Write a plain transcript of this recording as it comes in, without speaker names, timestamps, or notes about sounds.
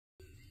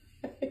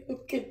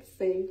Look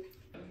insane.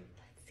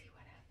 Let's see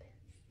what happens.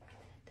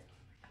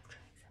 I'm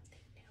trying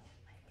something new with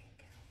my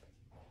makeup.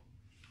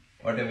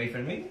 What are we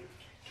filming?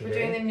 We're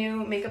doing the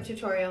new makeup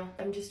tutorial.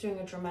 I'm just doing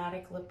a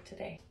dramatic lip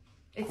today.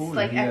 It's Cool,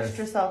 like yes.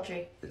 extra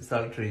sultry.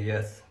 Sultry,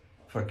 yes.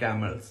 For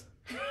camels.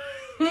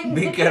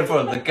 Be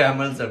careful, the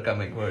camels are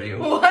coming for you.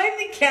 Why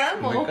the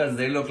camel? Because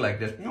they look like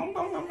this.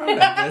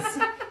 Like this.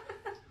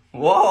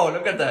 Whoa,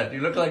 look at that.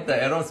 You look like the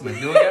Aerosmith.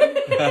 Do again?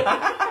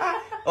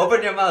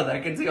 Open your mouth. I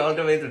can see all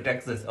the way to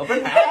Texas.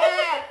 Open.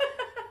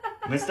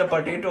 Mr.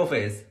 Potato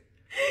Face.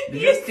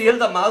 Did you steal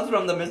the mouth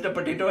from the Mr.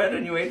 Potato Head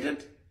and you ate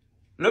it?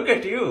 Look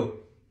at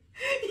you.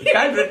 You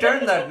can't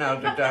return that now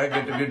to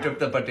Target if you took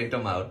the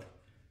potato mouth.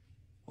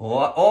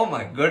 Oh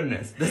my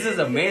goodness. This is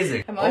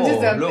amazing. I'm onto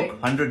something.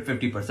 Look.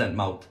 150%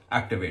 mouth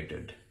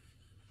activated.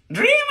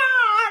 Dream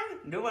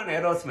on! Do an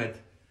Aerosmith.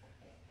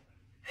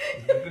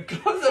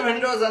 Close the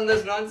windows on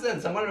this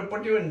nonsense. Someone will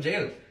put you in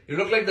jail. You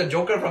look like the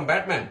Joker from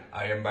Batman.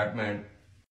 I am Batman.